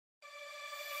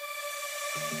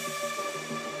Welcome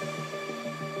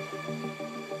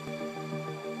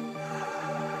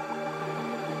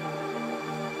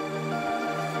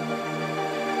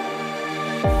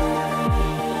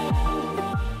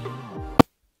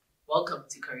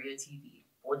to Career TV,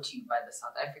 brought to you by the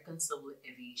South African Civil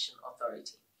Aviation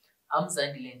Authority. I'm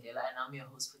Zandile Ndela and I'm your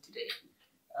host for today.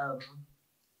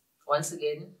 Once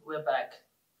again, we're back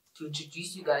to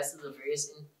introduce you guys to the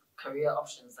various career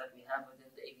options that we have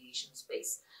within the aviation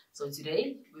space. So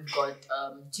today, we've got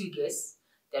two guests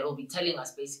that will be telling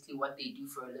us basically what they do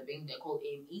for a living. They're called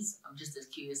AMEs. I'm just as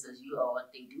curious as you are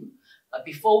what they do. But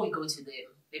before we go to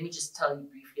them, let me just tell you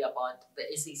briefly about the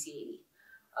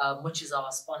SACA, which is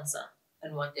our sponsor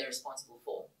and what they're responsible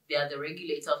for. They are the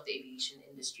regulator of the aviation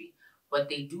industry. What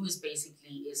they do is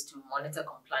basically to monitor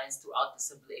compliance throughout the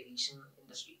civil aviation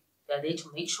industry. They're there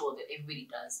to make sure that everybody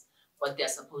does what they're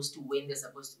supposed to, when they're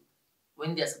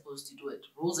supposed to do it.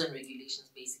 Rules and regulations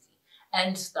basically.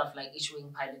 And stuff like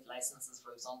issuing pilot licenses,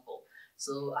 for example.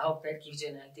 So I hope that gives you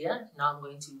an idea. Now I'm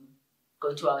going to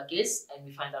go to our guests and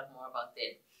we find out more about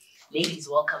them. Ladies,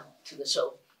 welcome to the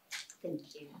show.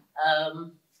 Thank you.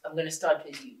 I'm going to start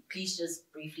with you. Please just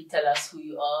briefly tell us who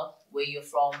you are, where you're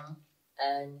from,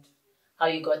 and how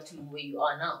you got to where you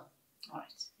are now. All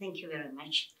right. Thank you very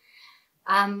much.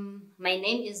 My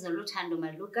name is Noluthando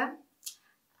Maluka.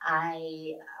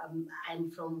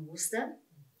 I'm from Worcester.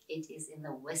 It is in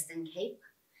the Western Cape,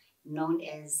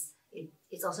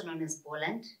 it's also known as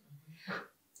Boland.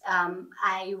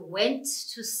 I went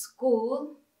to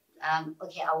school.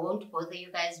 Okay, I won't bother you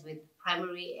guys with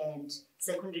primary and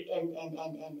secondary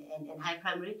and high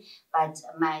primary, but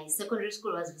my secondary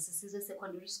school was Visisizo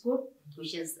Secondary School,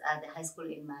 which is the high school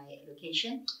in my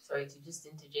location. Sorry to just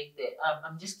interject there.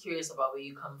 I'm just curious about where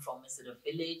you come from. Is it a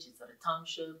village? Is it a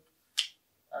township?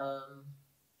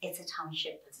 It's a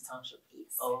township. It's a township.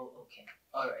 Yes. Oh, okay.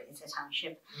 All right. It's a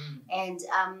township, and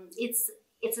it's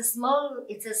a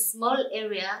small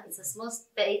area. It's a small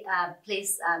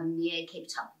place near Cape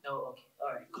Town. Oh, okay.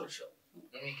 All right. Cool. Sure.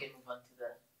 Then we can move on to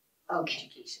the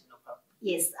education. No problem.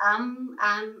 Yes.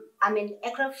 I'm an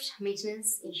aircraft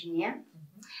maintenance engineer.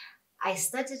 I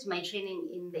started my training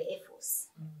in the Air Force.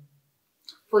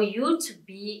 For you to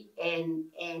be an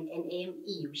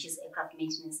AME, which is aircraft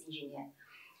maintenance engineer,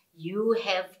 you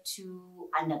have to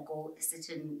undergo a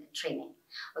certain training.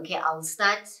 Okay, I'll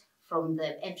start from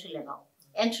the entry level.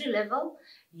 Entry level,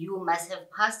 you must have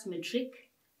passed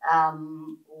matric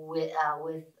with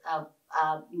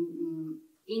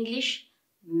English,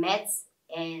 maths,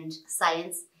 and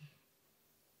science.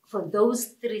 For those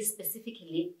three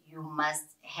specifically, you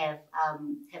must have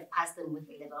passed them with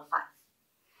a level 5.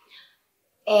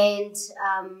 And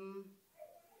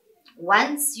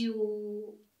once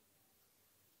you,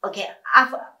 okay,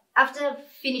 after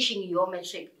finishing your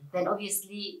matric, then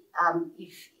obviously,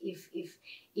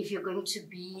 if you're going to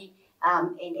be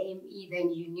an AME,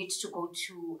 then you need to go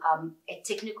to a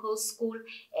technical school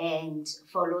and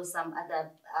follow some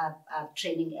other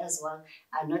training as well,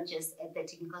 not just at the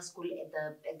technical school, at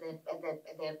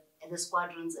the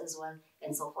squadrons as well,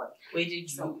 and so forth. Where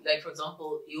did you, like for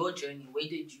example, your journey? Where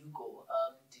did you go?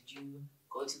 Did you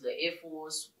go to the Air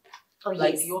Force? Oh,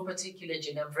 like yes. Your particular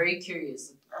journey, I'm very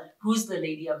curious. Who's the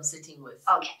lady I'm sitting with?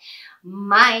 Okay,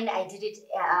 mine, I did it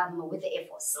with the Air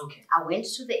Force. Okay, I went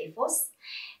to the Air Force,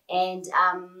 and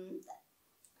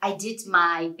I did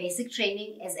my basic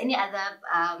training as any other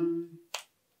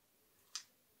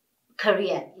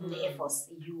career in the Air Force.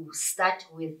 You start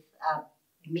with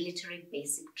military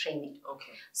basic training.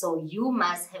 Okay. So you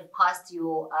must have passed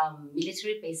your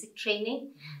military basic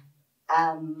training.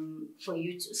 For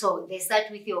you to, so they start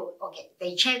with your, okay,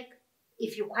 they check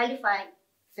if you qualify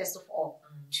first of all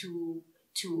to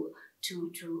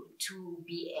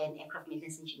be an aircraft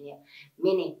maintenance engineer,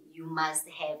 meaning you must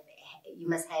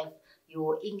have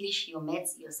your English, your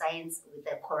maths, your science with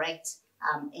the correct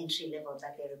entry level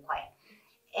that they require.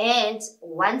 And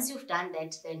once you've done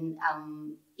that, then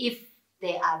if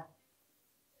they are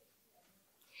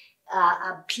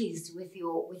pleased with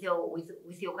your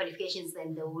qualifications,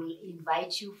 then they will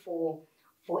invite you for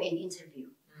an interview.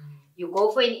 You go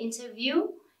for an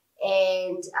interview,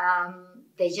 and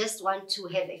they just want to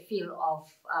have a feel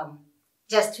of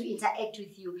just to interact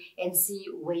with you and see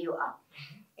where you are.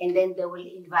 And then they will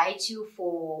invite you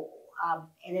for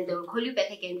and then they will call you back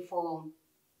again for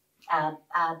a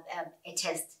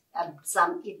test. It's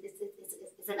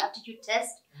an aptitude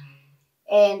test,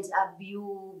 and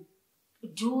you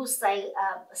do psych.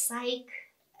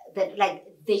 That, like,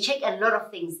 they check a lot of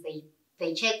things.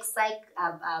 They check psych.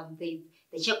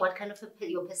 They check what kind of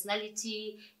your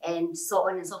personality and so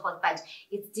on and so forth. But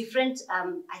it's different.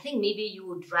 I think maybe you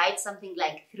would write something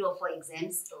like 3 or 4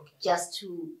 exams, just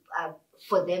to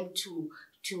for them to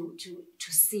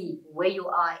see where you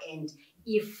are and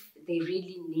if they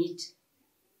really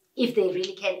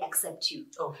can accept you.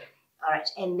 Okay. All right,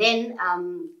 and then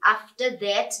after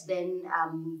that, then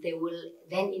they will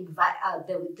then invite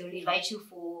they will invite you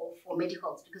for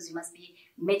medicals, because you must be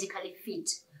medically fit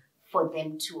for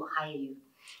them to hire you.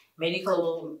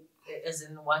 Medical as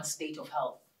in one state of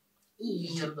health,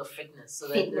 in terms of fitness, so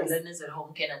that the learners at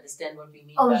home can understand what we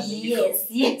mean by medical. yes,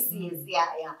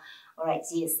 yeah. All right,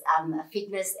 yes,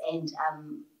 fitness and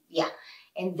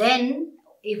and then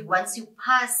once you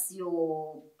pass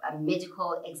your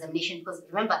medical examination, because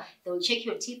remember, they will check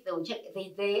your teeth, they will check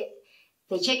they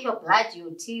check your blood,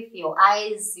 your teeth, your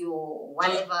eyes, your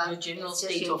whatever, your general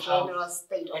state of health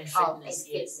and fitness.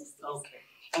 Yes. Okay.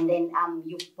 And then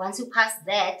once you pass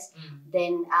that,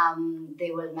 then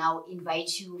they will now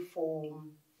invite you for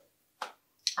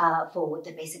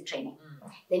the basic training.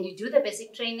 Then you do the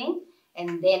basic training,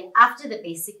 and then after the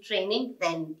basic training,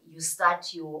 then you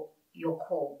start your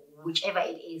core, whichever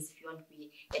it is. If you want to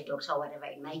be a doctor or whatever.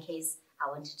 In my case, I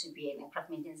wanted to be an aircraft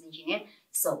maintenance engineer.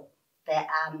 So I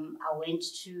went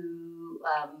to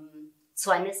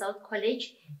Tshwane South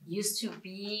College. Used to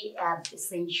be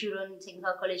Centurion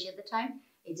Technical College at the time.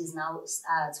 It is now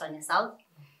Tshwane South.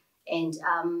 And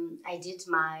I did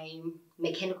my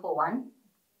mechanical one.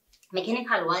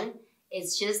 Mechanical one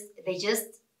is they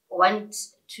just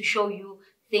want to show you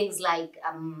things like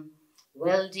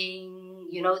welding,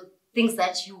 things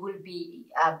that you will be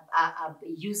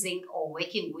using or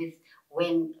working with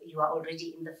when you are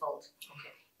already in the field.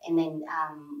 Okay. And then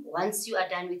once you are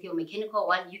done with your mechanical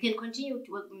one, you can continue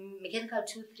to work mechanical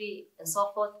 2, 3, and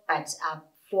so forth. But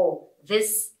for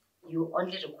this, you're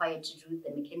only required to do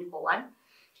the mechanical one.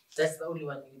 That's the only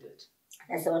one you did?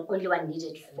 That's the only one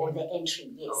needed for the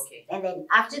entry, yes. Okay. And then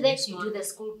after that, you do the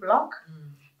school block.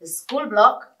 The school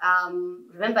block,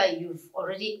 remember, you've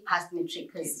already passed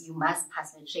matric, because you must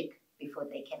pass matric before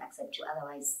they can accept you.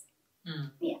 Otherwise,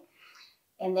 yeah.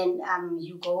 And then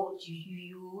you go,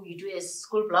 you do a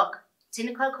school block.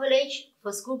 Technical college,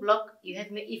 for school block,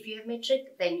 if you have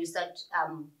matric, then you start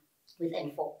with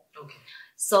N4. Okay.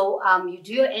 So you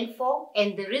do your N4,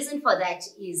 and the reason for that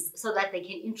is so that they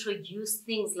can introduce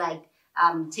things like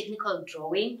technical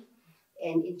drawing,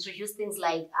 and introduce things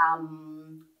like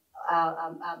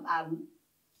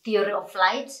theory of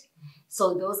flight.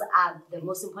 So those are the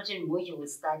most important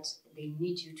modules that they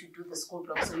need you to do the school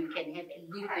block, so you can have a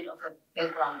little bit of a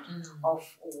background of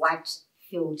what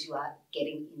field you are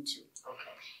getting into.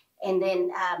 Okay. And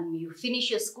then you finish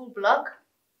your school block,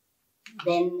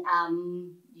 then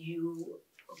you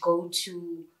go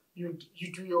to, you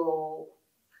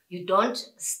don't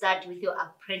start with your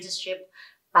apprenticeship,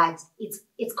 but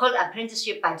it's called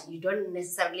apprenticeship, but you don't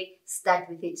necessarily start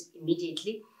with it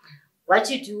immediately. What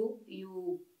you do,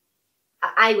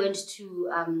 I went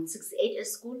to 68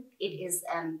 school. It is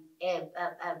an Air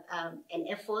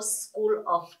Force School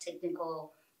of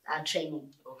Technical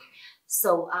Training. Okay.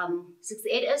 So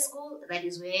 68 school, that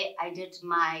is where I did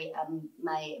my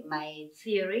my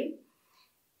theory.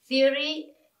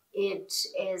 Theory, it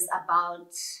is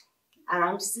about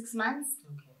around 6 months.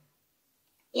 Okay.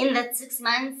 In that 6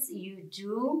 months, you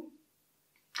do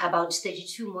about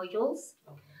 32 modules,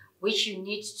 okay, which you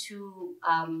need to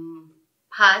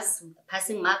pass.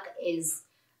 Passing mark is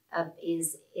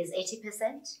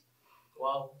 80%.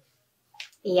 Wow.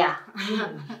 Yeah,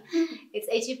 it's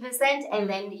 80%, and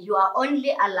then you are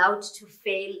only allowed to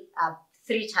fail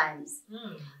 3 times.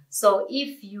 So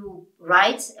if you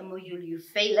write a module, you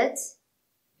fail it.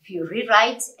 If you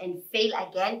rewrite and fail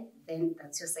again, then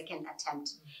that's your second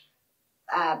attempt.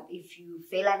 If you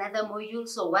fail another module,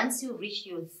 so once you reach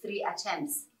your 3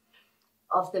 attempts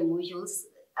of the modules,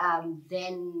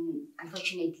 then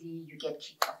unfortunately you get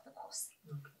kicked off the course.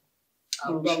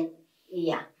 Okay. And then,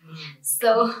 yeah.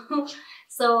 So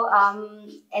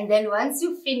and then once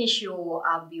you finish your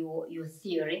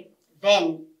theory,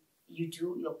 then you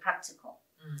do your practical.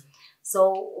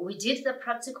 So we did the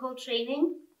practical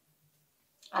training.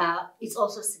 It's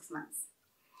also 6 months.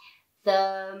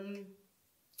 The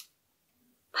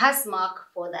pass mark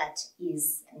for that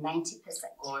is 90%.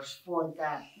 Gosh. For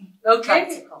the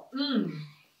practical.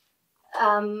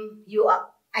 You are,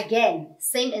 again,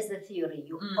 same as the theory,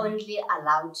 you're only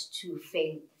allowed to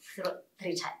fail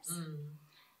 3 times.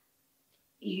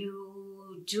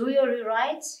 You do your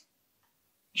rewrite.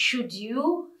 Should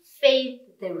you fail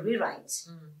the rewrite,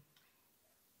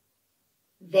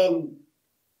 then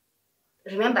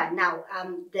remember now,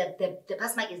 the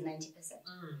pass mark is 90%.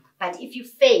 But if you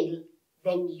fail,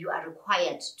 then you are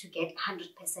required to get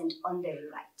 100% on the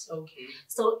rewrite. Okay.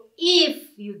 So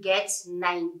if you get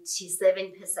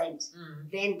 97%,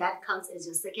 then that counts as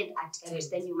your second attempt.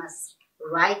 Then you must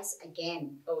write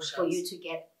again for you to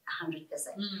get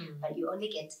 100%. But you only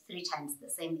get 3 times the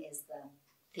same as the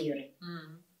theory.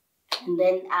 And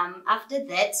then after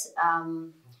that,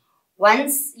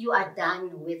 once you are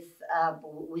done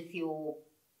with your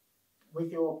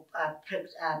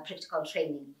practical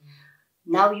training,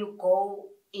 now you go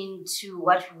into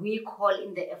what we call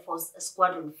in the Air Force a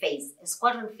squadron phase. A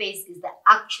squadron phase is the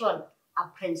actual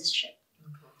apprenticeship,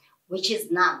 which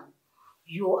is now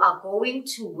you are going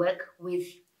to work with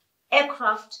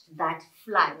aircraft that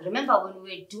fly. Remember when we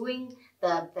were doing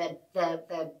the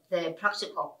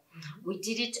practical, we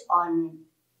did it on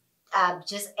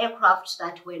just aircraft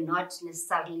that were not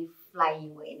necessarily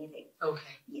flying or anything.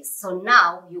 Okay. Yes. So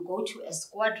now you go to a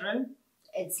squadron.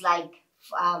 It's like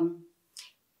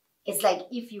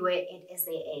if you were at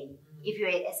SAA. If you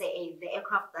were at SAA, the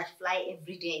aircraft that fly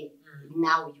every day,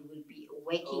 now you will be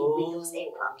working with those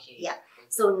aircraft. Okay. Yeah.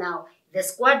 So now the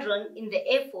squadron in the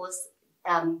Air Force,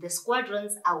 the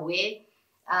squadrons are where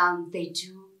they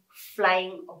do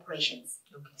flying operations.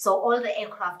 Okay. So all the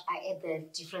aircraft are at the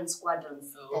different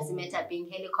squadrons. Doesn't matter being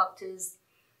helicopters,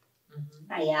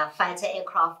 fighter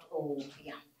aircraft,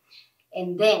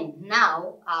 and then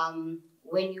now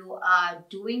when you are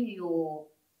doing your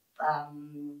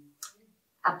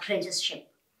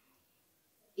apprenticeship,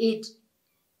 it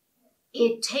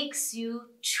takes you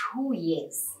 2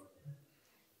 years.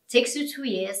 It takes you 2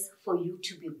 years for you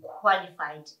to be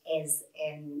qualified as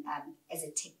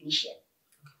a technician.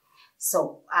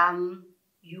 So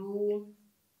you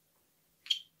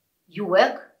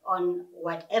work on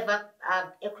whatever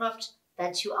aircraft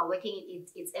that you are working in.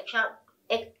 It's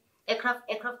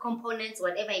aircraft components,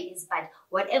 whatever it is, but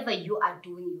whatever you are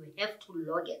doing, you have to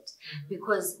log it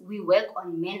because we work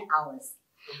on man hours.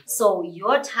 Okay. So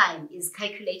your time is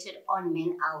calculated on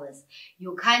man hours.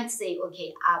 You can't say,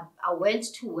 okay, I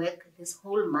went to work this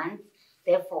whole month,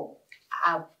 therefore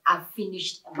I've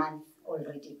finished a month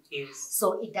already. Yes.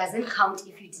 So it doesn't count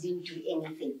if you didn't do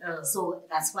anything. So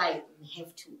that's why we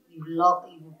have to, you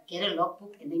get a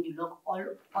logbook and then you log all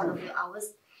of your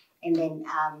hours. And then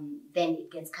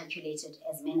it gets calculated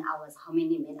as man hours. How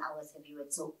many man hours have you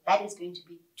worked? So that is going to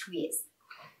be 2 years.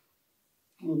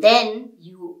 And then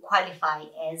you qualify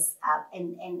as,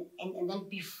 and then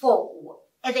before,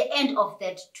 at the end of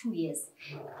that 2 years,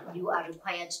 you are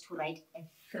required to write a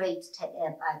trade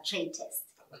test.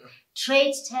 Okay.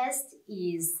 Trade test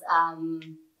is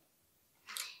an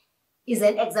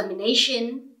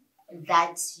examination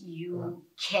that you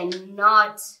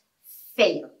cannot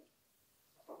fail.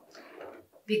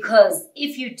 Because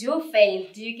if you do fail,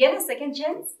 do you get a second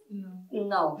chance?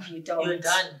 No, you don't. You're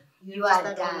done. You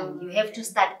are done. You have to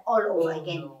start all over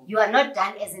again. No. You are not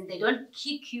done as in they don't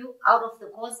kick you out of the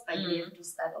course, but you have to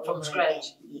start all over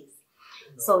scratch. Again. Yes.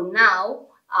 No. So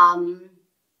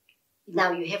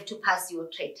now you have to pass your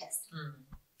trade test.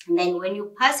 And then when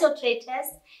you pass your trade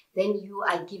test, then you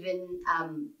are given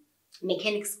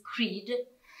mechanics creed.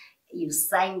 You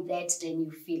sign that, then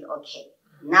you feel okay.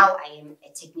 Now I am a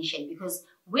technician, because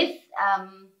with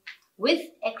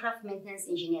aircraft maintenance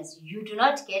engineers, you do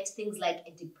not get things like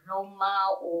a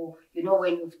diploma, or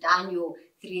when you've done your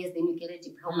 3 years, then you get a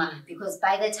diploma. Because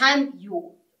by the time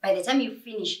you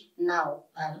finish now,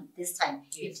 this time,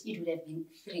 yes, it would have been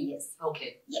 3 years.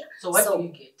 Okay. Yeah. So what do you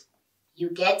get?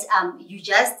 You get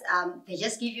they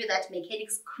just give you that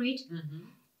mechanics creed.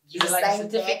 You like a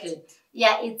certificate. That.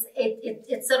 Yeah,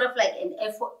 it's sort of like an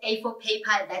A4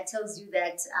 paper that tells you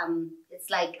that it's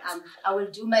like I will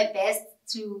do my best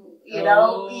to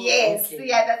yes, okay.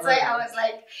 Yeah, that's why I was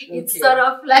like it's sort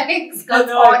of like Scott's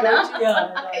honor.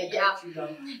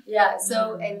 Yeah.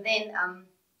 So and then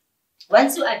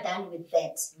once you are done with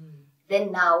that,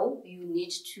 then now you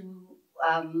need to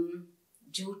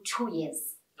do 2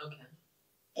 years. Okay.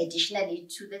 Additionally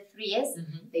to the 3 years,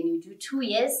 then you do 2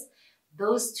 years.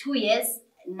 Those 2 years.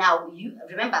 Now you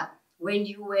remember when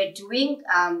you were doing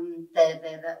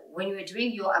when you were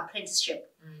doing your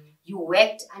apprenticeship, you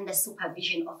worked under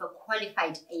supervision of a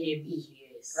qualified AME,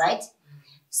 yes, right?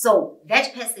 So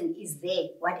that person is there.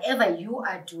 Whatever you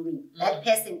are doing, that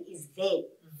person is there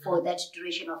for that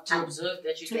duration of time to observe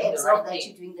that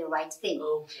you're doing the right thing.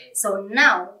 Okay. So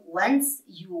now once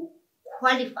you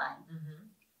qualify,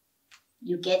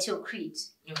 you get your creed.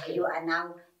 Okay. You are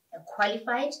now a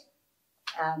qualified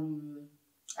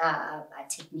a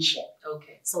technician.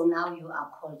 Okay. So now you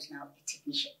are called now a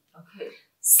technician. Okay.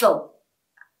 So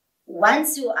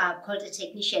once you are called a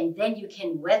technician, then you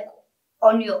can work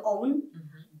on your own,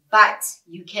 but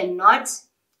you cannot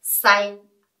sign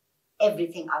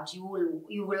everything out. You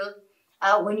will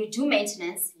when you do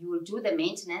maintenance, you will do the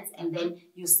maintenance, and then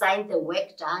you sign the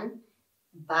work done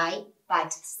by.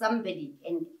 But somebody,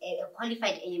 a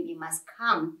qualified AME, must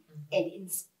come and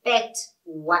inspect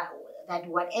that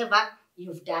whatever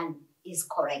you've done is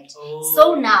correct. Oh,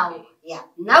 so now,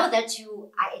 now that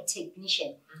you are a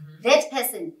technician, that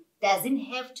person doesn't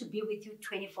have to be with you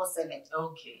 24/7.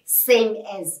 Okay. Same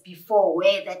as before,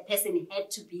 where that person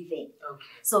had to be there. Okay.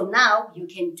 So now you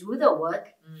can do the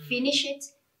work, finish it,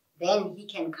 then he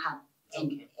can come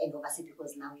and oversee,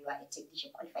 because now you are a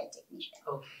technician, qualified technician.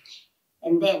 Okay.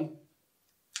 And then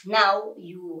now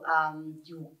you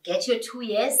get your 2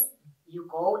 years. You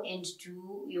go and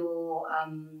do your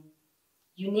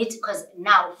you need, because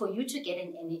now for you to get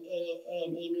an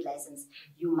AME license,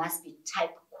 you must be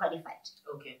type qualified.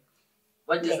 Okay.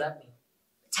 What does that mean?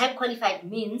 Type qualified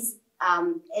means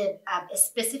a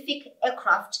specific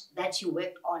aircraft that you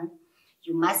worked on.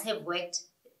 You must have worked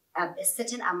a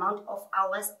certain amount of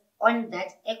hours on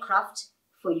that aircraft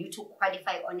for you to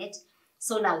qualify on it.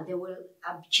 So now they will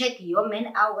check your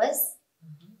man hours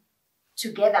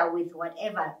together with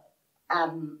whatever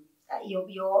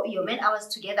your man hours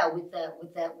together with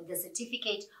the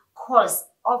certificate course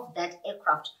of that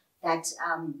aircraft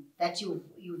that you've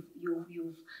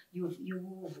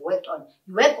worked on.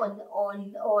 You work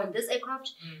on this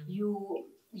aircraft.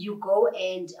 You go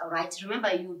and write.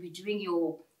 Remember, you will be doing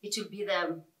you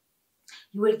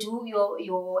will do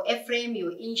your airframe,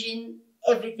 your engine,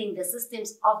 everything, the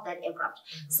systems of that aircraft.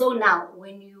 So now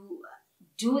when you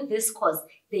do this course,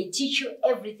 they teach you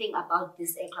everything about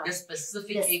this aircraft. The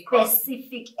specific aircraft.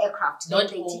 Specific aircraft.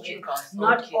 Not all aircraft.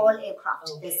 Not all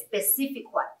aircraft. The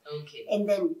specific one. Okay. And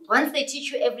then once they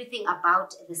teach you everything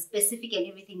about the specific and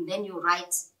everything, then you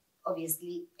write,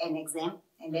 obviously, an exam.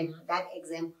 And then that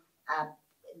exam,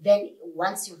 then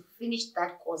once you finish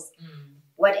that course,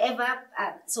 whatever,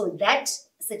 so that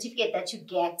certificate that you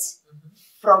get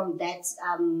from that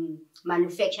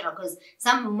manufacturer, because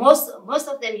most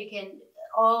of them you can,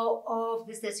 all of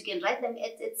these tests you can write them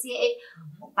at CAA,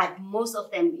 but most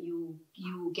of them you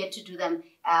get to do them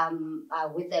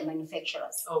with the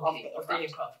manufacturers of the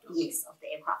aircraft. Yes, of the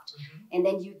aircraft. And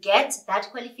then you get that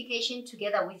qualification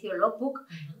together with your logbook.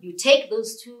 You take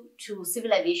those two to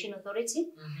Civil Aviation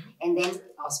Authority, and then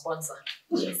our sponsor.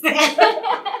 Yes.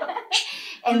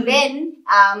 And then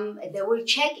they will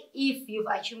check if you've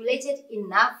accumulated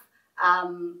enough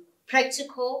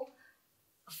practical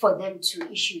for them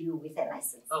to issue you with a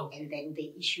license. And then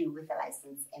they issue you with a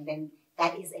license. And then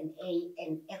that is an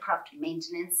aircraft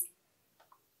maintenance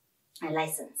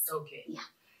license. Okay. Yeah.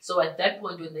 So at that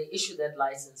point, when they issue that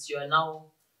license, you are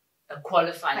now a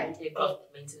qualified aircraft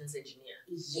maintenance engineer.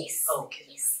 Yes. Okay.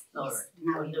 Yes. All right.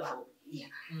 Now wonderful. You are.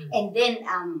 Yeah. And then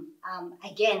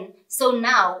again, so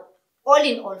now, all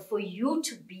in all, for you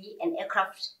to be an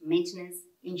aircraft maintenance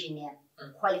engineer,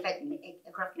 qualified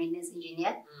aircraft maintenance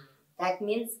engineer, that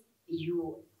means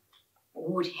you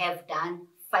would have done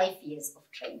 5 years of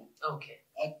training. Okay.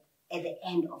 At the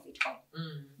end of it all.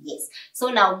 Yes. So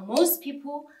now most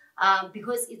people,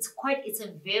 because it's a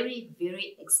very,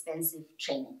 very expensive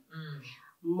training.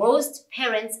 Most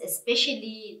parents,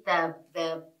 especially the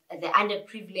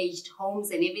underprivileged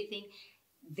homes and everything,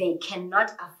 they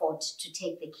cannot afford to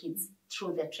take the kids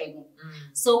through the training.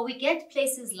 So we get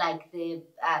places like the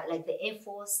Air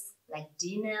Force, like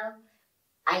DNL.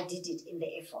 I did it in the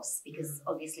Air Force because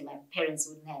obviously my parents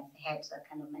wouldn't have had that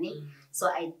kind of money. So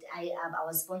I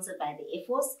was sponsored by the Air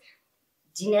Force.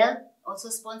 DNL also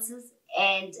sponsors,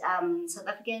 and South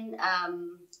African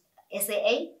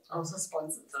SAA also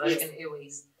sponsors. South African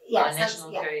Airways. Yeah, our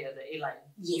national carrier, the airline.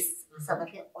 Yes, South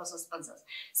African also sponsors.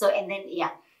 So and then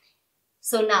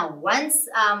so now once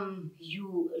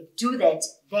you do that,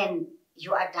 then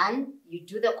you are done. You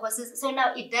do the courses. So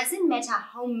now it doesn't matter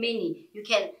how many you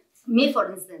can. Me,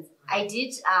 for instance, I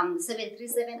did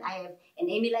 737. I have an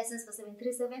AME license for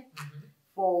 737,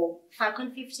 for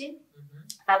Falcon 50,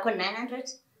 Falcon 900,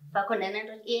 Falcon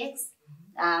 900 EX,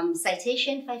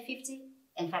 Citation 550,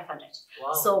 and 500.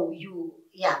 Wow. So you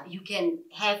can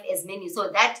have as many. So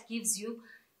that gives you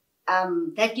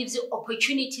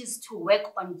opportunities to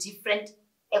work on different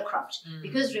aircraft.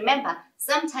 Because remember,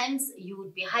 sometimes you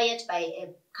would be hired by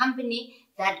a company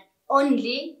that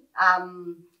only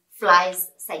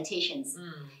flies Citations.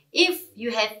 If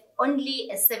you have only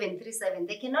a 737,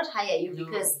 they cannot hire you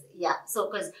because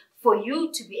because for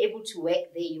you to be able to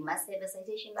work there, you must have a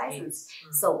Citation license.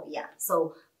 So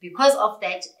so because of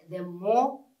that, the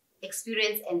more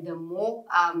experience and the more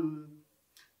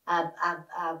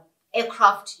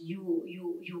aircraft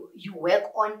you work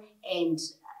on and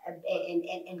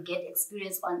get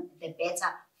experience on, the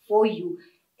better for you,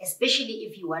 especially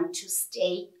if you want to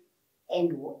stay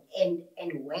and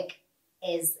work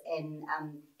as an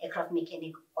aircraft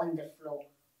mechanic on the floor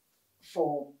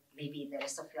for maybe the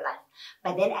rest of your life.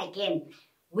 But then again,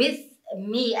 with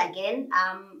me again,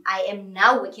 I am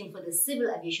now working for the Civil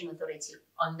Aviation Authority.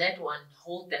 On that one,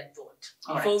 hold that thought.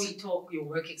 All Before right. we talk your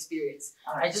work experience,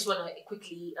 All right. I just want to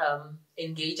quickly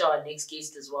engage our next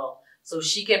guest as well. So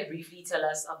she can briefly tell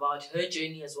us about her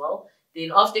journey as well.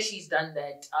 Then after she's done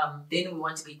that, then we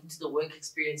want to get into the work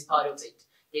experience part of it.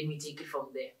 Then we take it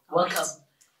from there. Welcome. Right.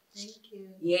 Thank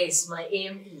you. Yes, my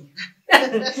AME.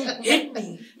 Hit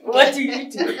me. What do you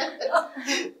do?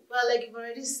 Well, like you've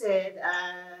already said,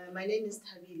 my name is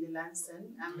Tabi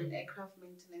Lanson. I'm an aircraft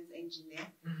maintenance engineer,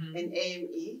 an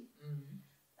AME.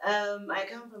 I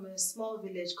come from a small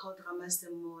village called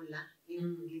Ramasemola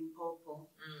in Limpopo.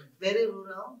 Very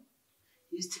rural.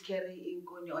 Used to carry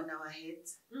inkonyo on our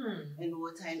heads and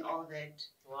water and all that.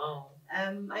 Wow.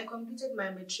 I completed my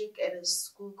matric at a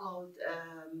school called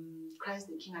Christ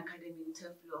the King Academy in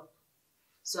Turfloop.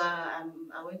 So I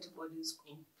went to boarding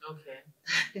school. Okay.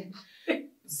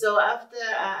 So after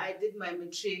I did my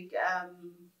matric,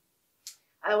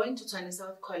 I went to Tshwane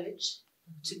South College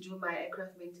to do my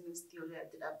aircraft maintenance theory. I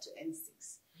did up to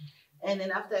N6. And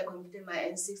then after I completed my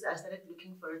N6, I started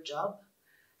looking for a job.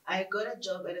 I got a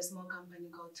job at a small company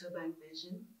called Turbine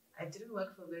Vision. I didn't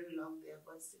work for very long there,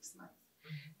 about 6 months.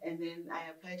 And then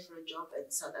I applied for a job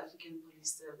at South African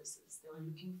Police Services. They were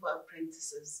looking for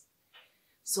apprentices.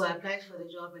 So I applied for the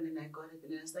job and then I got it.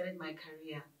 And then I started my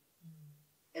career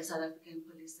at South African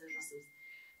Police Services.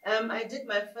 I did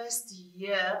my first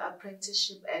year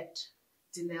apprenticeship at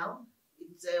Denel.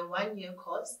 It's a 1-year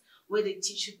course where they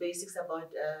teach you basics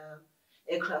about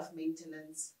aircraft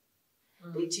maintenance.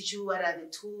 They teach you what are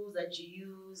the tools that you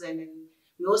use, and then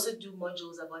we also do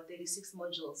modules, about 36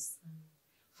 modules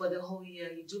for the whole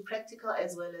year. You do practical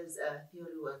as well as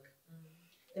theory work.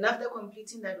 And after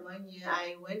completing that 1 year,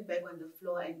 I went back on the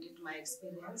floor and did my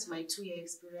experience, my 2-year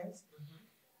experience,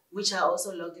 which I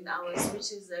also logged in hours,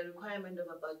 which is a requirement of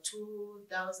about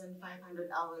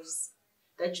 2,500 hours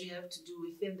that you have to do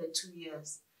within the 2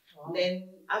 years. Wow. Then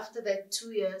after that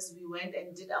 2 years, we went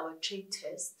and did our trade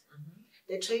test.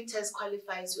 The trade test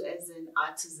qualifies you as an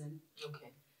artisan.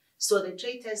 Okay. So the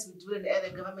trade test we do at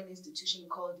a government institution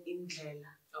called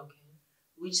Indlela. Okay.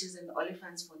 Which is in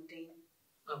Olifantsfontein.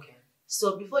 Okay.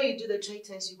 So before you do the trade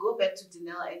test, you go back to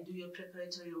Denel and do your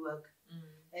preparatory work.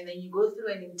 And then you go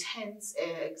through an intense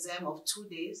exam of 2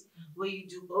 days where you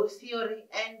do both theory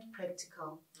and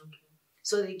practical. Okay.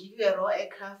 So they give you a raw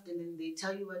aircraft and then they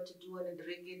tell you what to do and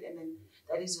rig it, and then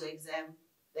that is your exam.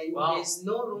 Then there's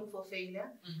no room for failure.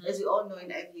 As we all know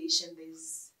in aviation,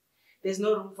 there's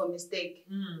no room for mistake.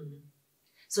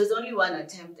 So it's only one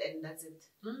attempt and that's it.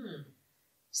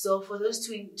 So for those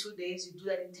 2 days, you do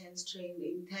that intense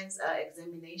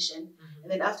examination.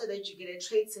 And then after that, you get a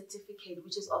trade certificate,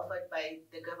 which is offered by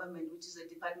the government, which is the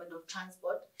Department of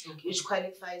Transport, which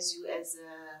qualifies you as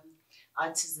an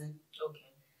artisan. Okay.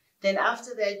 Then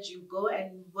after that, you go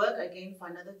and work again for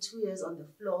another 2 years on the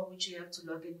floor, which you have to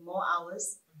log in more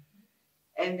hours.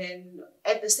 And then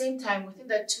at the same time, within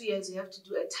that 2 years, you have to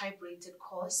do a type-rated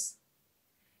course,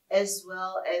 as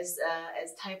well as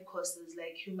type courses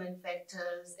like human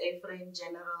factors, airframe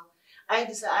general. I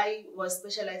was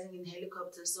specializing in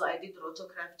helicopters, so I did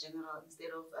rotorcraft general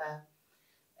instead of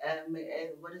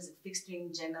fixed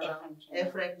wing general,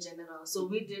 airframe general. So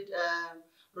we did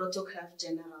rotorcraft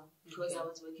general because I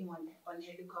was working on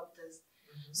helicopters.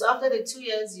 So after the 2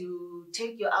 years, you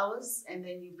take your hours and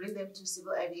then you bring them to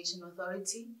Civil Aviation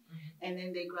Authority, and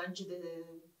then they grant you the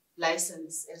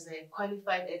license as a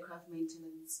qualified aircraft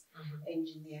maintenance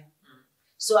engineer.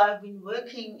 So I've been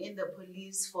working in the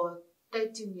police for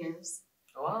 13 years.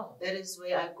 Wow. That is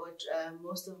where I got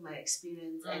most of my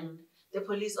experience. And the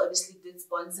police obviously did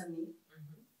sponsor me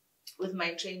with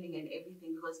my training and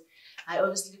everything because I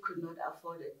obviously could not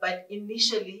afford it. But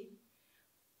initially,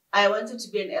 I wanted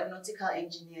to be an aeronautical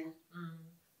engineer,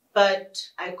 but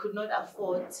I could not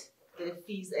afford the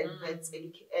fees at Wits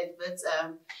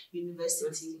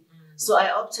University. So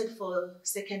I opted for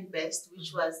second best,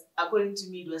 which was, according to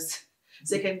me, it was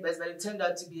second best, but it turned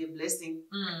out to be a blessing.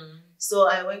 So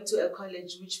I went to a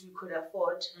college which we could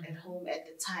afford at home at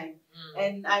the time.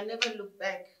 And I never looked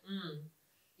back.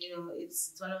 You know,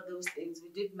 it's one of those things. We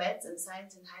did maths and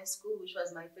science in high school, which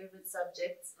was my favorite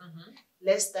subject.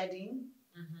 Less studying.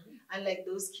 Unlike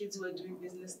those kids who were doing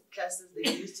business classes,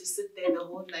 they used to sit there the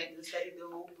whole night and study the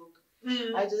whole book.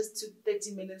 I just took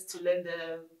 30 minutes to learn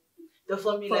the the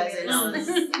formulas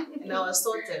and I was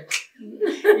sorted.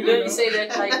 You know, you say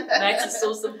that like maths is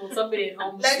so simple. Somebody at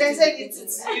home. Like I said,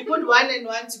 it's you put 1 and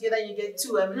 1 together, you get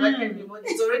 2. I mean, what can be more?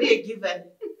 It's already a given.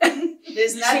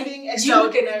 There's nothing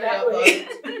extraordinary about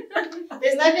it.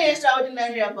 There's nothing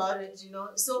extraordinary about it, you know.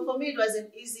 So for me, it was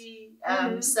an easy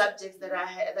subject that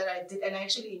I did, and I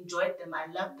actually enjoyed them.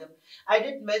 I loved them. I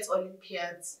did maths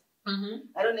Olympiads.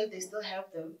 I don't know if they still have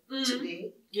them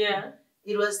today. Yeah.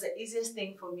 It was the easiest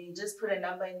thing for me. Just put a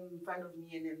number in front of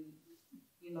me and then,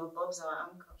 you know, Bob's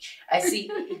our uncle. I see.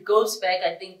 It goes back,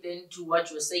 I think, then to what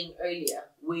you were saying earlier,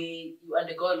 where you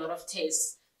undergo a lot of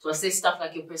tests to assess stuff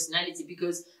like your personality,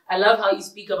 because I love how you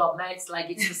speak about maths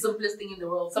like it's the simplest thing in the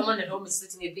world. Someone at home is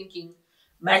sitting there thinking,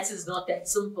 maths is not that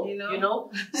simple, you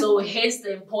know? So hence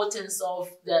the importance of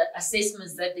the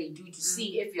assessments that they do to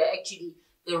see if you're actually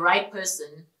the right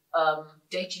person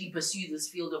to actually pursue this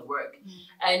field of work.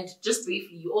 And just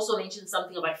briefly, you also mentioned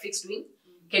something about fixed wing.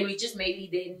 Can we just maybe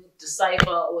then decipher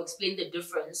or explain the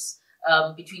difference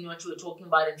between what you were talking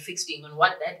about and fixed wing and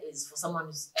what that is for someone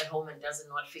who's at home and doesn't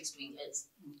know what fixed wing is?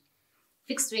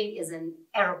 Fixed wing is an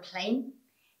aeroplane,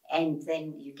 and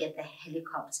then you get the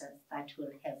helicopter that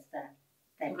will have that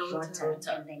rotor,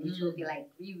 and then it will be like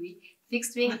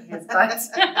fixed wing has got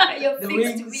your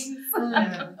fixed wings.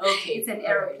 Okay, it's an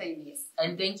aeroplane, yes.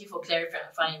 And thank you for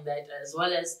clarifying that, as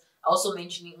well as also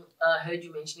mentioning, heard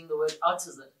you mentioning the word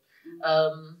autism.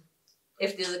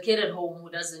 If there's a kid at home who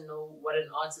doesn't know what an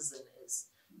autism is,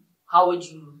 how would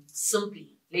you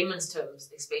simply, layman's terms,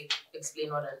 explain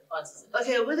what an autism is?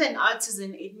 Okay, with an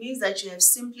autism, it means that you have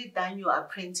simply done your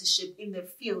apprenticeship in the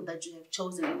field that you have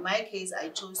chosen. In my case, I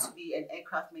chose to be an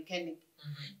aircraft mechanic.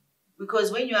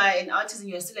 Because when you are an autism,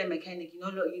 you're still a mechanic.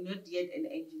 You're not yet an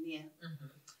engineer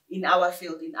in our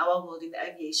field, in our world, in the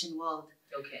aviation world.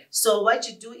 Okay. So what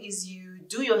you do is you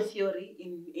do your theory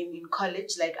in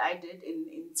college, like I did in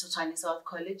Tshwane South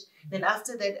College. Then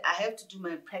after that, I have to do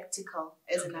my practical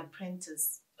as an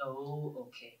apprentice. Oh,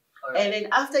 okay. All right. And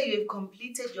then after you have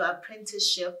completed your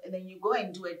apprenticeship, and then you go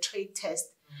and do a trade test.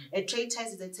 A trade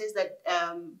test is a test that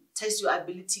tests your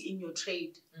ability in your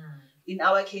trade. In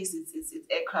our case, it's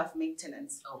aircraft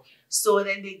maintenance. Okay. So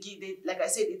then they like I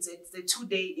said, it's a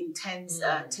 2-day intense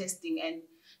testing, and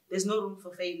there's no room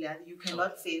for failure. You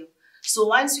cannot fail. So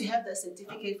once you have the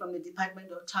certificate from the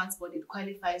Department of Transport, it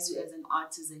qualifies you as an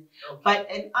artisan. Okay.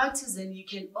 But an artisan, you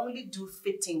can only do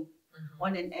fitting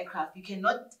on an aircraft. You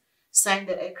cannot sign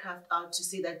the aircraft out to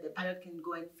say that the pilot can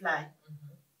go and fly.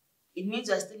 It means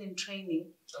you're still in training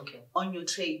on your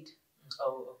trade.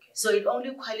 Oh, okay. So it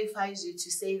only qualifies you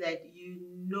to say that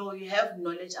you have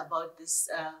knowledge about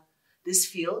this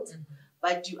field,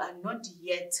 but you are not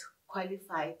yet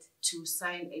qualified to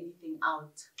sign anything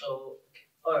out. Oh, okay.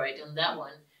 All right. On that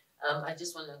one, I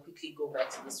just want to quickly go back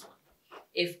to this one.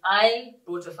 If I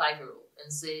brought a 5-year-old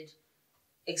and said,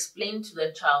 explain to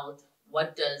the child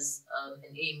what does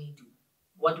an AME do,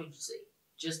 what would you say?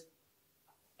 Just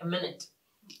a minute.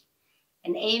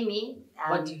 An AME.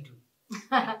 What do you do?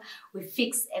 We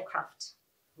fix aircraft.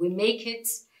 We make it.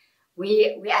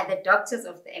 We are the doctors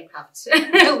of the aircraft.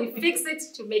 We fix it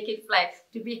to make it fly,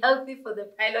 to be healthy for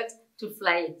the pilot to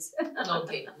fly it.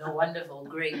 Okay, no, wonderful,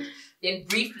 great. Then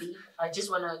briefly, I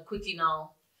just want to quickly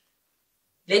now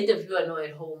let the viewer know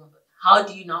at home, how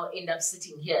do you now end up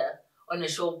sitting here on a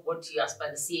show brought to us by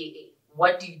the CAA?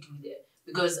 What do you do there?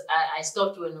 Because I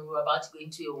stopped when we were about to go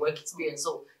into your work experience.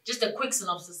 So just a quick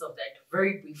synopsis of that,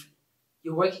 very briefly.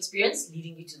 Your work experience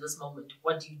leading you to this moment.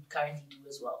 What do you currently do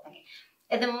as well? Okay.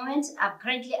 At the moment,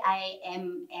 currently I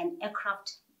am an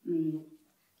aircraft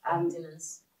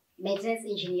maintenance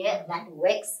engineer that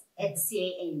works at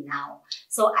CAA now.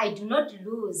 So I do not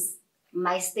lose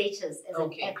my status as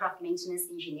an aircraft maintenance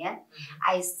engineer.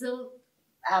 I still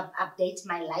update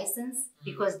my license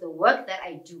because the work that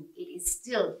I do, it is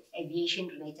still aviation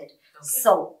related.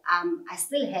 So I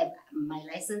still have my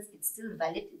license, it's still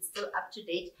valid, it's still up to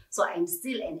date. So I'm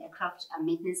still an aircraft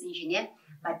maintenance engineer,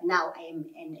 but now I am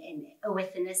an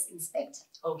airworthiness inspector.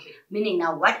 Okay. Meaning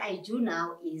now what I do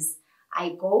now is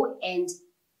I go and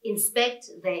inspect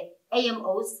the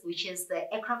AMOs, which is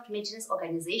the aircraft maintenance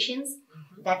organizations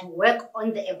that work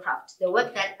on the aircraft. The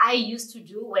work that I used to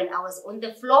do when I was on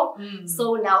the floor.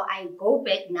 So now I go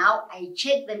back now, I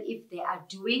check them if they are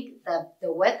doing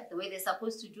the work the way they're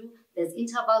supposed to do. There's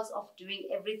intervals of doing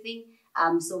everything.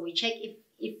 So we check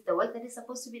if the work that is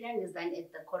supposed to be done is done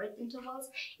at the correct intervals,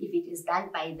 if it is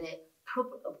done by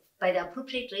the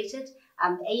appropriate rated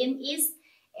AMEs,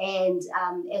 and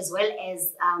as well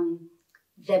as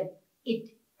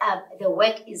the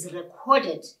work is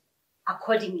recorded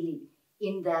accordingly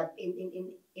in the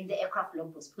aircraft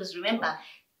logbooks. Because remember,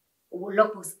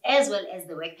 logbooks as well as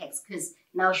the work packs, because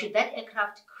now should that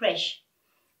aircraft crash,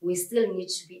 we still need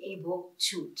to be able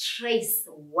to trace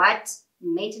what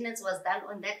maintenance was done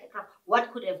on that aircraft,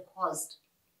 what could have caused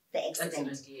the accident.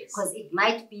 Because it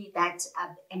might be that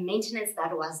a maintenance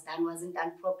that was done wasn't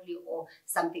done properly or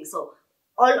something. So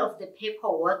all of the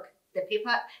paperwork, the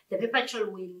paper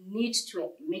trail, we need to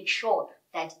make sure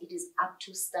that it is up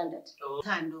to standard.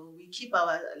 We keep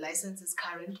our licenses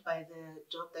current by the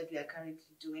job that we are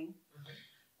currently doing.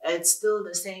 It's still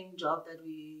the same job that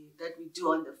we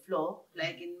do on the floor.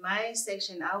 Like in my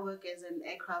section, I work as an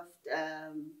aircraft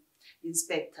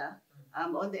inspector.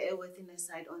 I'm on the airworthiness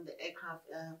side, on the aircraft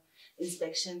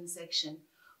inspection section,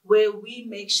 where we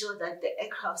make sure that the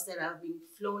aircrafts that are being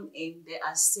flown in, they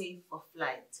are safe for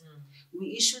flight.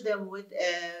 We issue them with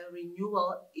a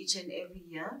renewal each and every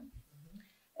year,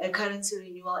 a currency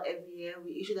renewal every year.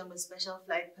 We issue them with special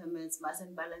flight permits, mass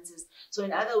and balances. So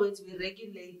in other words, we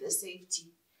regulate the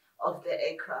safety of the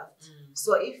aircraft.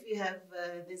 So if we have,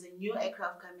 there's a new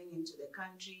aircraft coming into the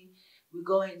country, we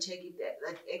go and check if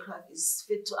that aircraft is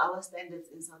fit to our standards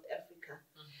in South Africa.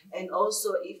 And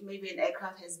also, if maybe an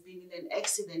aircraft has been in an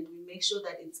accident, we make sure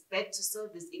that it's back to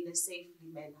service in a safely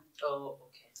manner. Oh,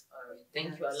 okay. All right.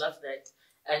 Thank you. I love that.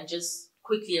 And just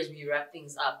quickly as we wrap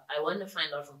things up, I want to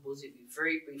find out from both of you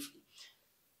very briefly.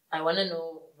 I want to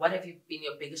know, what have been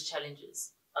your biggest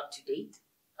challenges up to date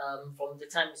from the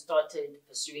time you started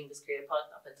pursuing this career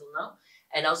path up until now?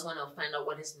 And I also want to find out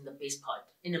what has been the best part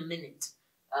in a minute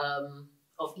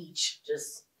of each.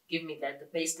 Just give me that,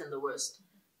 the best and the worst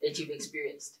that you've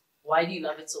experienced. Why do you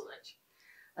love it so much?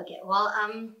 Okay, well,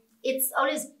 it's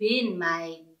always been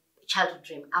my childhood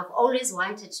dream. I've always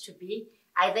wanted to be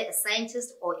either a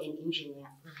scientist or an engineer.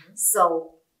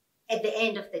 So at the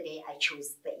end of the day, I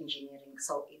chose the engineering.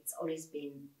 So it's always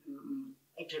been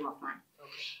a dream of mine.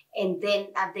 And then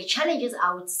the challenges,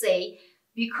 I would say,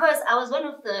 because I was one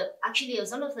of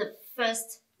the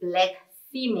first Black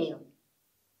female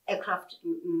aircraft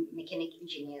mechanic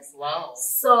engineers. Wow.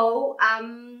 So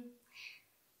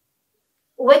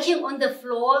working on the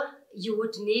floor, you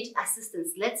would need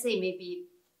assistance. Let's say maybe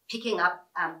picking up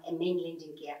a main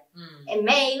landing gear. A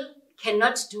male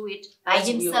cannot do it by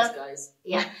himself. Guys.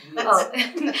 Yeah.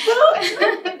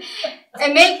 A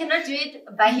male cannot do it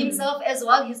by himself as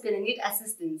well. He's going to need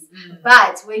assistance.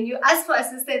 But when you ask for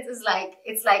assistance,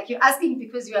 it's like you're asking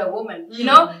because you're a woman, you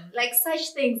know, like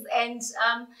such things. And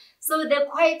so they were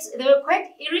quite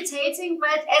irritating.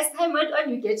 But as time went on,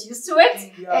 you get used to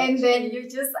it, and then you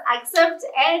just accept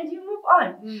and you move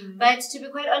on. But to be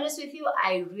quite honest with you,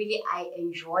 I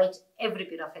enjoyed every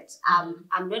bit of it.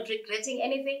 I'm not regretting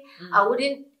anything. I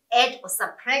wouldn't add or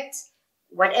subtract.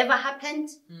 Whatever happened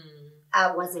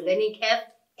was a learning curve,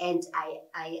 and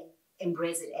I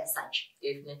embrace it as such.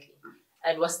 Definitely.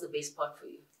 And what's the best part for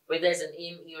you, whether as an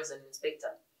AME or as an inspector?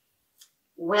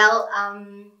 Well,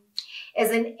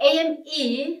 as an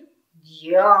AME,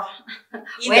 yeah.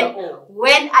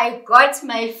 When I got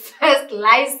my first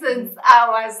license, I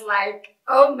was like,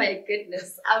 oh my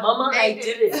goodness, Mama, I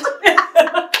did it.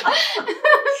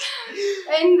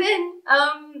 And then,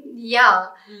 yeah.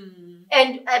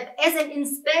 And as an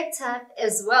inspector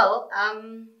as well,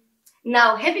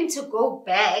 now having to go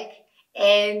back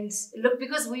and look,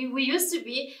 because we used to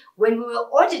be, when we were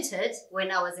audited,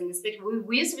 when I was an inspector,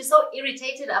 we used to be so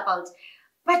irritated about,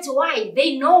 but why?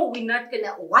 They know we're not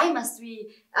gonna, why must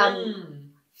we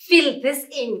fill this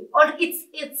in? Or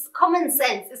it's common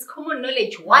sense, it's common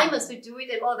knowledge. Why must we do it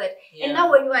and all that? Yeah. And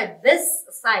now when you are this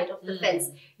side of the fence,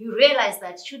 you realize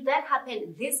that should that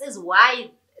happen, this is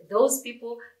why those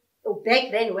people, back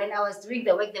then when I was doing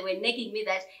the work, they were nagging me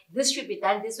that this should be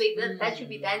done this way, that should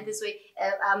be done this way,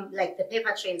 like the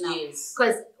paper trail now.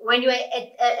 Because when you are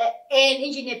an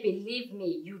engineer, believe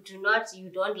me, you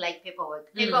don't like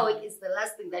paperwork. Paperwork is the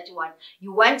last thing that you want.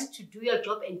 You want to do your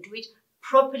job and do it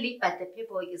properly, but the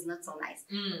paperwork is not so nice.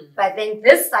 But then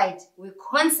this side, we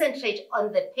concentrate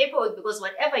on the paperwork, because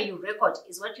whatever you record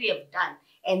is what we have done.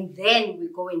 And then we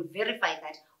go and verify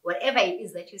that whatever it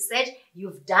is that you said,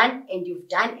 you've done, and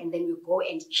then we go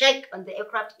and check on the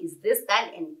aircraft, is this done?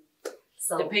 And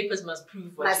so the papers must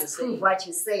prove what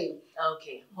you say.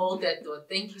 Okay, hold that thought.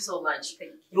 Thank you so much.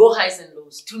 Thank you. Your highs and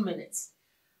lows, 2 minutes.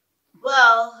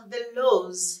 Well, the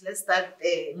lows, let's start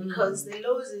there, because the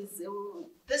lows is,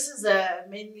 this is a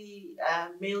mainly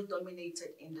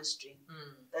male-dominated industry,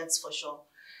 that's for sure.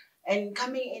 And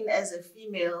coming in as a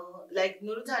female, like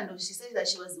Nurutando, she said that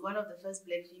she was one of the first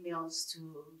Black females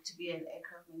to be an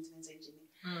aircraft maintenance engineer.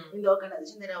 In the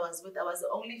organization that I was with, I was the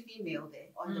only female there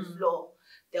on the floor.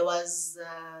 There was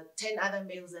 10 other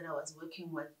males that I was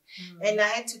working with. And I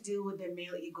had to deal with the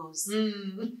male egos.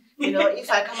 You know, if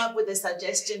I come up with a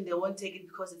suggestion, they won't take it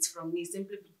because it's from me.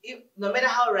 Simply, no matter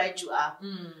how right you are,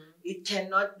 it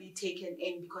cannot be taken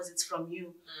in because it's from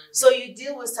you. So you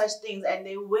deal with such things and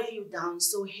they wear you down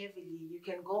so heavily. You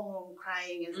can go home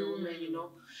crying as a woman, you know,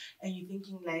 and you're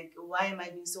thinking like, why am I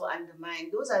being so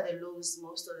undermined? Those are the lows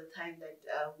most of the time that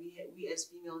we as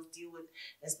females deal with,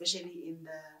 especially in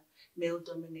the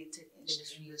male-dominated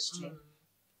industry.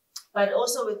 But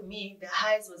also with me, the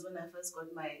highs was when I first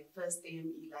got my first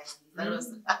AME license. That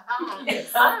was,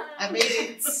 I made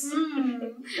it.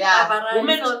 Yeah.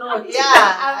 Women or not? Yeah,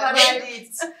 I made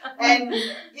it. And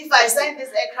if I sign this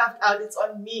aircraft out, it's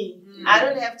on me. I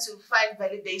don't have to find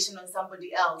validation on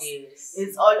somebody else. Yes.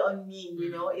 It's all on me,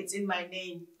 you know, it's in my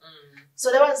name.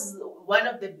 So that was one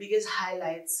of the biggest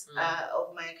highlights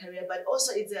of my career. But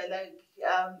also it's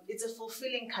a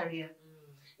fulfilling career.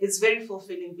 It's very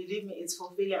fulfilling. Believe me, it's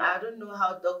fulfilling. I don't know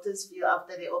how doctors feel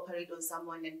after they operate on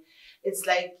someone, and it's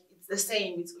like it's the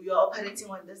same. You're operating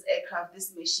on this aircraft,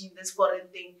 this machine, this foreign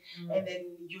thing, and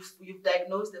then you've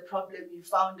diagnosed the problem, you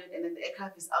found it, and then the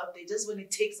aircraft is out there. Just when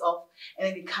it takes off and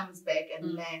then it comes back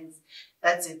and lands,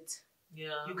 that's it.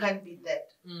 Yeah, you can't beat that.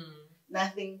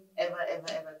 Nothing ever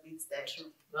beats that.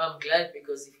 Well, I'm glad,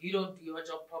 because if you don't do your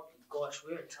job properly, gosh,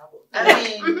 we're in trouble. I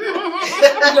mean,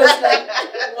 because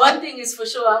like, one thing is for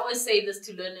sure, I always say this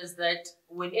to learners, that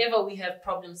whenever we have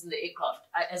problems in the aircraft,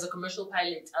 as a commercial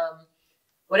pilot,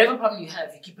 whatever problem you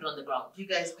have, you keep it on the ground. You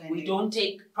guys panic. We don't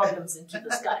take problems into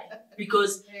the sky,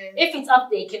 because if it's up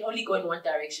there, it can only go in one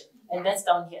direction, and that's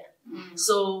down here.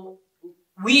 So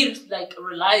we like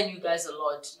rely on you guys a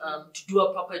lot to do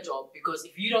a proper job, because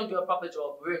if you don't do a proper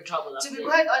job, we're in trouble. To be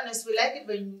quite honest, we like it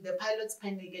when the pilots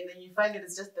panic and then you find that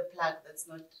it's just the plug that's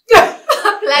not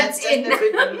plugged in. The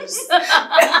good news.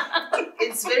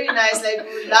 It's very nice. Like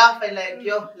we laugh and like,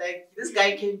 yo, like this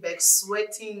guy came back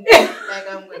sweating like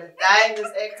I'm gonna die in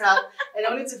this aircraft, and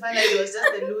only to find out it was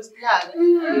just a loose plug.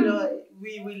 You know,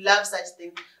 we love such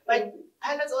things, but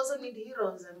pilots also need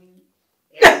heroes. I mean,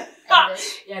 yeah.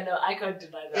 Yeah, no, I can't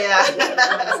deny that. Yeah.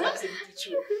 That's absolutely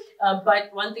true. But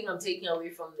one thing I'm taking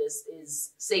away from this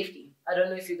is safety. I don't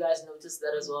know if you guys noticed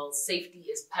that as well. Safety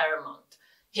is paramount.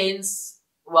 Hence,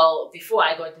 well, before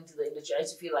I got into the industry, I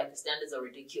used to feel like the standards are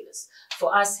ridiculous.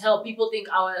 For us, hell, people think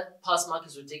our pass mark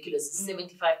is ridiculous. It's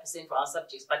 75% for our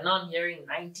subjects. But now I'm hearing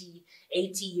 90,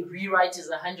 80, rewrite is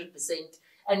 100%.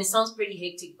 And it sounds pretty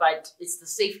hectic, but it's the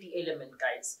safety element,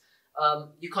 guys.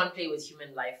 You can't play with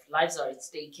human life. Lives are at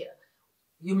stake here.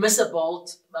 You miss a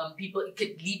bolt, it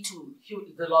could lead to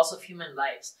the loss of human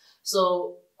lives.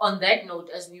 So on that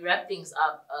note, as we wrap things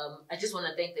up, I just want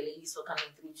to thank the ladies for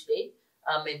coming through today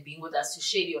and being with us to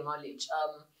share your knowledge.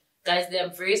 Guys, there are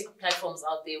various platforms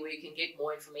out there where you can get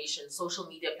more information, social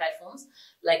media platforms.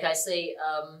 Like I say,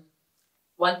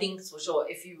 one thing's for sure,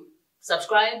 if you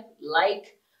subscribe,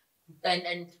 like,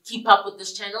 and keep up with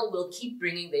this channel, we'll keep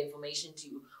bringing the information to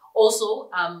you. Also,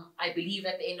 I believe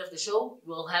at the end of the show,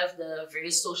 we'll have the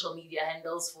various social media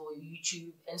handles for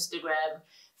YouTube, Instagram,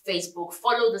 Facebook.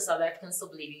 Follow the South African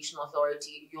Civil Aviation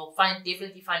Authority. You'll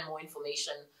definitely find more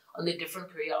information on the different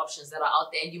career options that are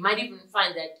out there. And you might even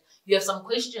find that you have some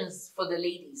questions for the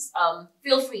ladies.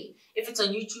 Feel free. If it's on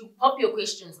YouTube, pop your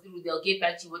questions through. They'll get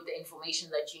back to you with the information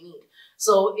that you need.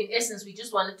 So in essence, we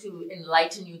just wanted to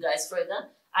enlighten you guys further.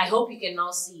 I hope you can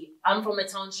now see I'm from a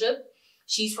township.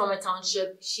 She's from a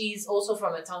township. She's also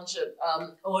from a township,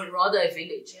 or rather a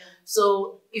village. Yeah.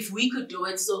 So if we could do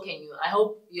it, so can you. I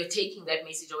hope you're taking that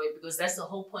message away, because that's the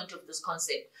whole point of this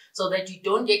concept. So that you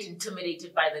don't get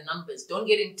intimidated by the numbers. Don't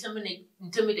get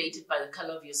intimidated by the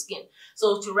color of your skin.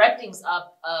 So to wrap things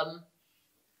up,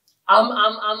 I'm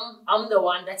the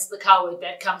one that's the coward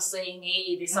that comes saying,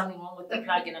 hey, there's something wrong with the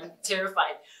plug and I'm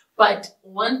terrified. But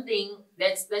one thing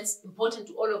that's important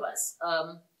to all of us,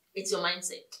 it's your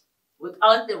mindset.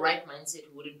 Without the right mindset,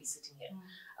 we wouldn't be sitting here.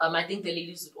 I think the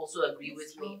ladies would also agree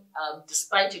with me.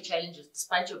 Despite your challenges,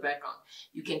 despite your background,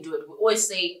 you can do it. We always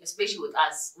say, especially with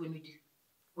us, when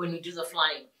we do the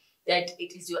flying, that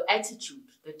it is your attitude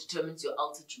that determines your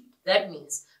altitude. That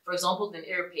means, for example, in an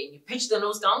airplane, you pitch the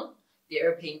nose down, the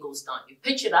airplane goes down. You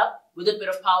pitch it up, with a bit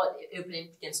of power, the airplane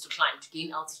begins to climb, to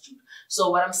gain altitude. So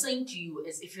what I'm saying to you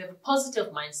is, if you have a positive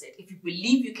mindset, if you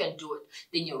believe you can do it,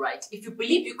 then you're right. If you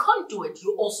believe you can't do it,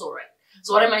 you're also right.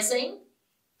 So what am I saying?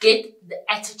 Get the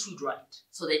attitude right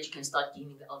so that you can start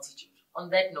gaining the altitude. On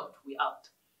that note, we're out.